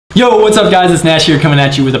Yo, what's up guys? It's Nash here coming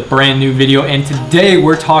at you with a brand new video, and today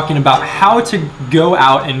we're talking about how to go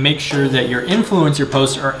out and make sure that your influencer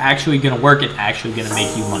posts are actually going to work and actually going to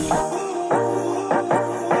make you money.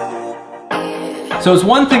 So it's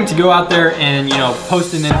one thing to go out there and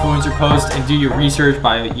post an influencer post and do your research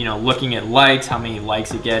by looking at likes, how many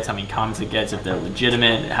likes it gets, how many comments it gets, if they're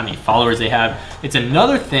legitimate, how many followers they have. It's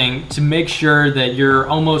another thing to make sure that you're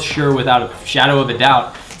almost sure without a shadow of a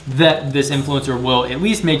doubt that this influencer will at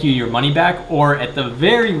least make you your money back, or at the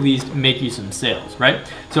very least make you some sales,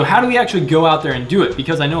 right? So how do we actually go out there and do it?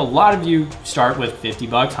 Because I know a lot of you start with 50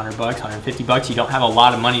 bucks, 100 bucks, 150 bucks. You don't have a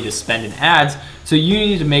lot of money to spend in ads. So you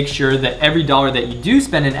need to make sure that every dollar that you do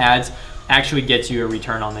spend in ads actually gets you a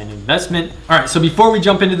return on that investment. All right, so before we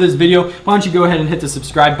jump into this video, why don't you go ahead and hit the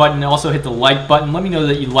subscribe button and also hit the like button. Let me know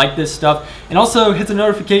that you like this stuff, and also hit the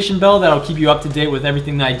notification bell. That'll keep you up to date with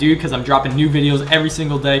everything that I do, because I'm dropping new videos every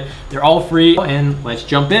single day. They're all free, and let's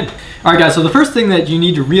jump in. All right guys, so the first thing that you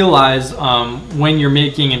need to realize when you're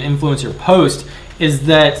making an influencer post is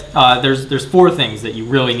that there's four things that you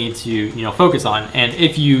really need to focus on, and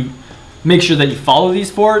if you make sure that you follow these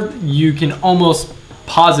four, you can almost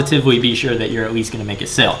positively be sure that you're at least going to make a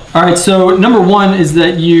sale. All right, so number one is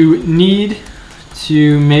that you need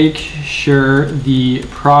to make sure the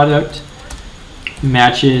product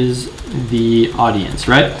matches the audience,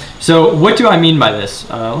 right? So what do I mean by this?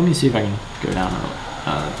 Let me see if I can go down.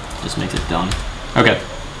 Just makes it dumb. Okay.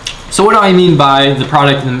 So what do I mean by the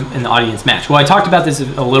product and the audience match? Well, I talked about this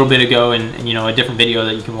a little bit ago in a different video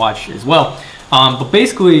that you can watch as well. But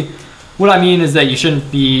basically, what I mean is that you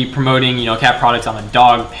shouldn't be promoting, cat products on a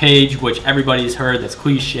dog page, which everybody's heard. That's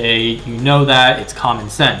cliche. You know that. It's common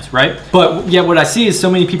sense, right? But yet what I see is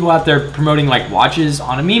so many people out there promoting like watches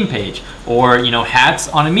on a meme page, or hats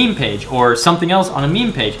on a meme page, or something else on a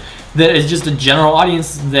meme page that is just a general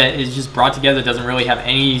audience that is just brought together, doesn't really have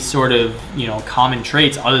any sort of common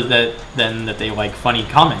traits other than that they like funny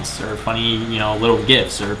comments or funny little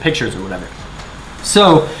gifs or pictures or whatever.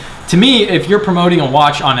 So to me, if you're promoting a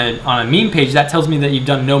watch on a meme page, that tells me that you've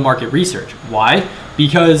done no market research. Why?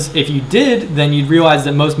 Because if you did, then you'd realize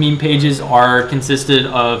that most meme pages are consisted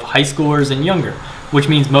of high schoolers and younger, which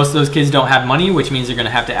means most of those kids don't have money, which means they're going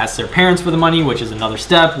to have to ask their parents for the money, which is another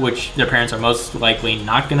step, which their parents are most likely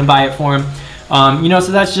not going to buy it for them.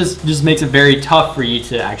 So that's just makes it very tough for you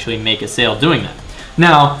to actually make a sale doing that.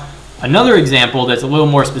 Now, another example that's a little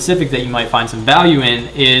more specific that you might find some value in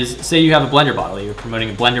is, say you have a blender bottle. You're promoting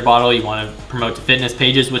a blender bottle. You want to promote to fitness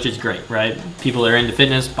pages, which is great, right? People that are into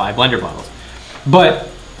fitness buy blender bottles. But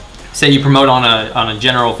say you promote on a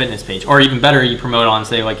general fitness page, or even better, you promote on,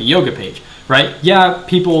 say, like a yoga page, right? Yeah,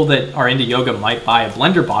 people that are into yoga might buy a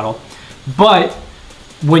blender bottle, but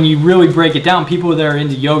when you really break it down, people that are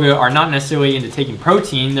into yoga are not necessarily into taking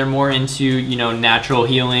protein. They're more into, natural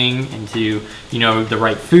healing, into, the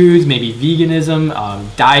right foods, maybe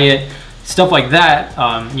veganism, diet, stuff like that,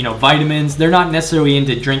 vitamins. They're not necessarily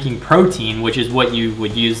into drinking protein, which is what you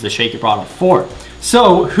would use the shaker bottle for.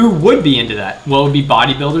 So who would be into that? Well, it would be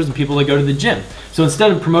bodybuilders and people that go to the gym. So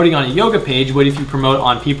instead of promoting on a yoga page, what if you promote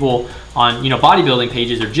on people on bodybuilding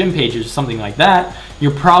pages or gym pages or something like that?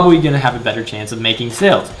 You're probably going to have a better chance of making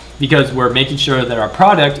sales, because we're making sure that our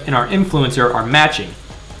product and our influencer are matching.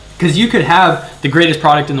 Because you could have the greatest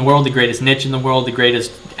product in the world, the greatest niche in the world, the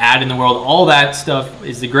greatest ad in the world, all that stuff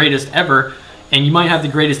is the greatest ever, and you might have the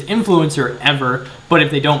greatest influencer ever, but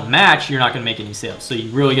if they don't match, you're not going to make any sales. So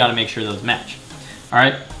you really got to make sure those match. All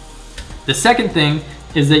right. The second thing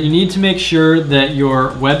is that you need to make sure that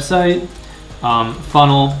your website,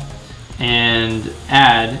 funnel, and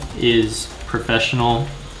ad is professional.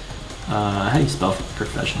 How do you spell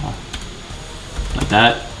professional? Like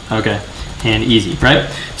that? Okay. And easy, right?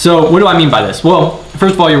 So what do I mean by this? Well,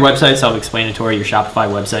 first of all, your website is self-explanatory, your Shopify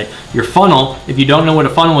website. Your funnel, if you don't know what a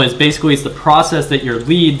funnel is, basically it's the process that your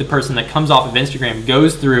lead, the person that comes off of Instagram,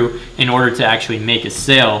 goes through in order to actually make a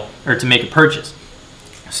sale or to make a purchase.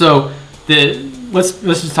 So let's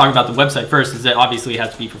just talk about the website first. Is that obviously it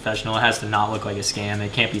has to be professional. It has to not look like a scam.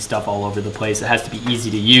 It can't be stuff all over the place. It has to be easy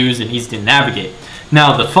to use and easy to navigate.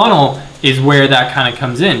 Now the funnel is where that kind of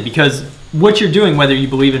comes in, because what you're doing, whether you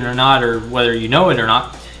believe it or not, or whether you know it or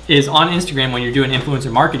not, is on Instagram, when you're doing influencer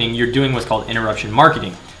marketing, you're doing what's called interruption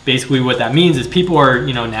marketing. Basically what that means is people are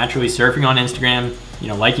naturally surfing on Instagram,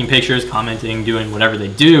 liking pictures, commenting, doing whatever they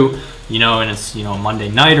do, and it's Monday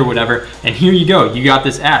night or whatever, and here you go, you got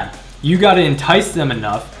this ad. You got to entice them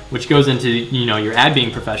enough, which goes into your ad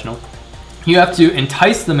being professional. You have to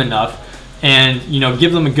entice them enough and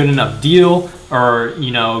give them a good enough deal, or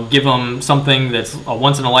give them something that's a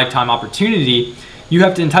once in a lifetime opportunity you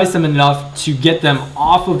have to entice them enough to get them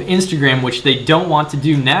off of Instagram, which they don't want to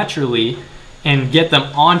do naturally, and get them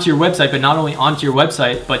onto your website, but not only onto your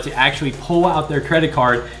website, but to actually pull out their credit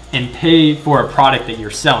card and pay for a product that you're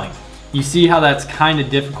selling. You see how that's kind of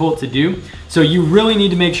difficult to do? So you really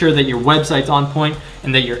need to make sure that your website's on point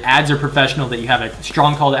and that your ads are professional, that you have a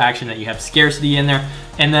strong call to action, that you have scarcity in there,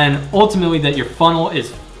 and then ultimately that your funnel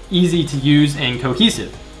is easy to use and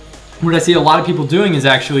cohesive. What I see a lot of people doing is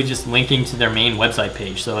actually just linking to their main website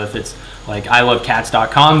page. So if it's like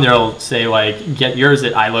ilovecats.com, they'll say like, get yours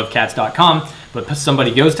at ilovecats.com, but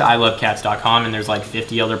somebody goes to ilovecats.com and there's like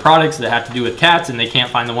 50 other products that have to do with cats and they can't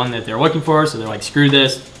find the one that they're looking for. So they're like, screw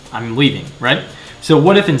this, I'm leaving, right? So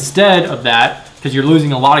what if instead of that, because you're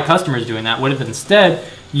losing a lot of customers doing that, what if instead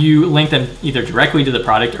you link them either directly to the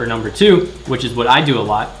product, or number two, which is what I do a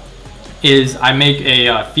lot, is I make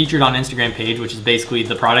a featured on Instagram page, which is basically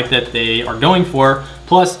the product that they are going for,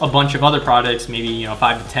 plus a bunch of other products, maybe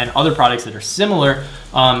 5 to 10 other products that are similar,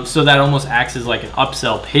 so that almost acts as like an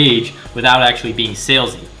upsell page without actually being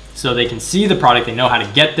salesy. So they can see the product, they know how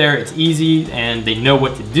to get there, it's easy, and they know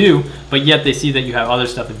what to do, but yet they see that you have other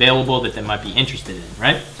stuff available that they might be interested in,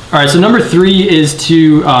 right? All right, so number 3 is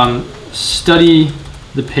to study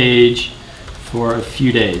the page for a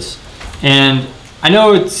few days. And I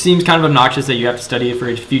know it seems kind of obnoxious that you have to study it for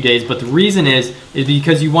a few days, but the reason is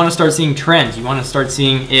because you want to start seeing trends. You want to start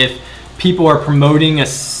seeing if people are promoting the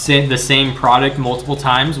same product multiple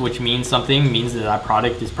times, which means something, means that that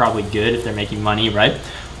product is probably good if they're making money, right?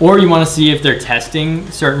 Or you want to see if they're testing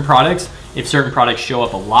certain products, if certain products show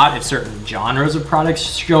up a lot, if certain genres of products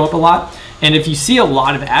show up a lot. And if you see a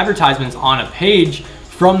lot of advertisements on a page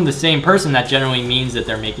from the same person, that generally means that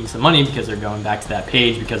they're making some money because they're going back to that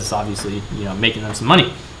page because it's obviously making them some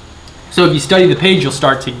money. So if you study the page, you'll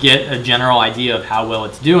start to get a general idea of how well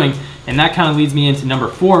it's doing. And that kind of leads me into number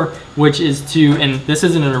 4, which is to, and this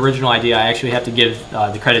isn't an original idea, I actually have to give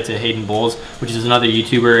the credit to Hayden Bowles, which is another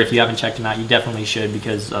YouTuber. If you haven't checked him out, you definitely should,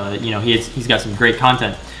 because he's got some great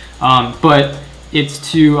content. But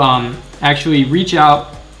it's to actually reach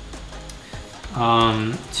out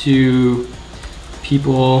to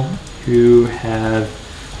people who have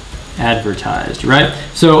advertised, right?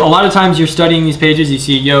 So a lot of times you're studying these pages, you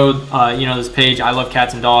see, this page, I Love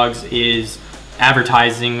Cats and Dogs, is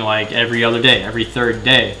advertising like every other day, every third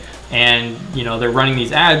day. And, they're running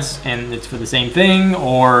these ads and it's for the same thing,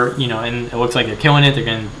 or, and it looks like they're killing it, they're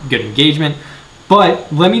getting good engagement.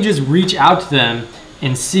 But let me just reach out to them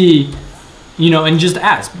and see, and just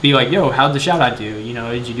ask, be like, yo, how'd the shout out do?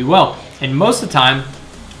 Did you do well? And most of the time,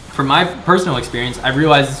 from my personal experience, I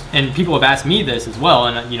realized, and people have asked me this as well,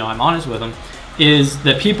 and I'm honest with them, is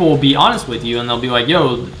that people will be honest with you and they'll be like,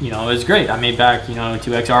 yo, it was great, I made back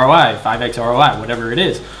 2x ROI, 5x ROI, whatever it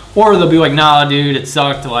is. Or they'll be like, nah dude, it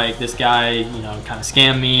sucked, like this guy kind of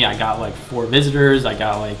scammed me, I got like 4 visitors, I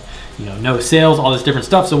got like no sales, all this different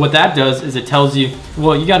stuff. So what that does is it tells you,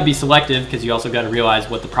 well, you got to be selective, because you also got to realize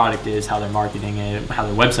what the product is, how they're marketing it, how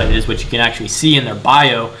their website is, which you can actually see in their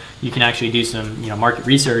bio. You can actually do some market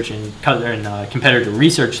research and competitor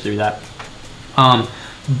research through that.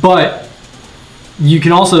 But you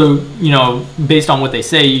can also, based on what they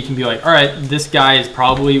say, you can be like, all right, this guy is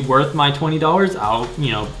probably worth my $20. I'll,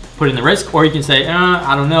 put in the risk. Or you can say,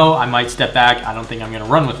 I don't know, I might step back. I don't think I'm going to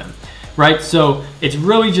run with him. Right? So it's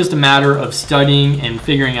really just a matter of studying and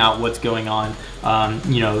figuring out what's going on,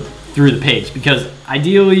 through the page, because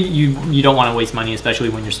ideally you don't want to waste money, especially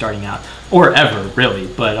when you're starting out, or ever really,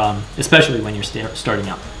 but especially when you're starting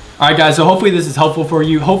out. All right guys, so hopefully this is helpful for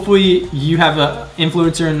you. Hopefully you have an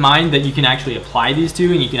influencer in mind that you can actually apply these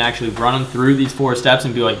to, and you can actually run them through these 4 steps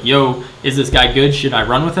and be like, yo, is this guy good? Should I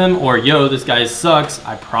run with him? Or yo, this guy sucks,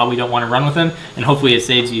 I probably don't want to run with him. And hopefully it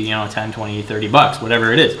saves you, 10, 20, 30 bucks,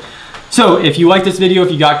 whatever it is. So if you like this video,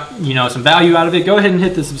 if you got some value out of it, go ahead and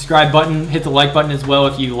hit the subscribe button, hit the like button as well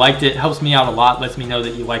if you liked it. It helps me out a lot, lets me know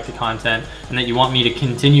that you like the content and that you want me to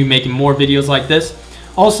continue making more videos like this.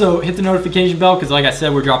 Also, hit the notification bell, because like I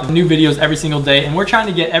said, we're dropping new videos every single day, and we're trying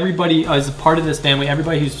to get everybody as a part of this family,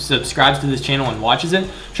 everybody who subscribes to this channel and watches it,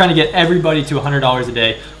 trying to get everybody to $100 a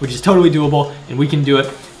day, which is totally doable, and we can do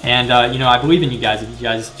it. And I believe in you guys. If you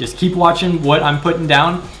guys just keep watching what I'm putting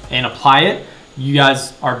down and apply it, you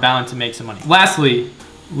guys are bound to make some money. Lastly,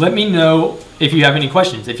 let me know if you have any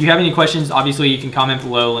questions. If you have any questions, obviously you can comment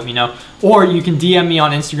below, let me know. Or you can DM me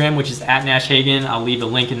on Instagram, which is @NashHagen. I'll leave a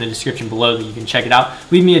link in the description below that you can check it out.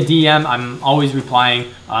 Leave me a DM, I'm always replying,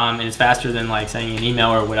 and it's faster than like sending an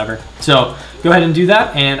email or whatever. So go ahead and do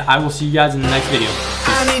that, and I will see you guys in the next video.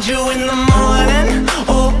 I need you in the morning.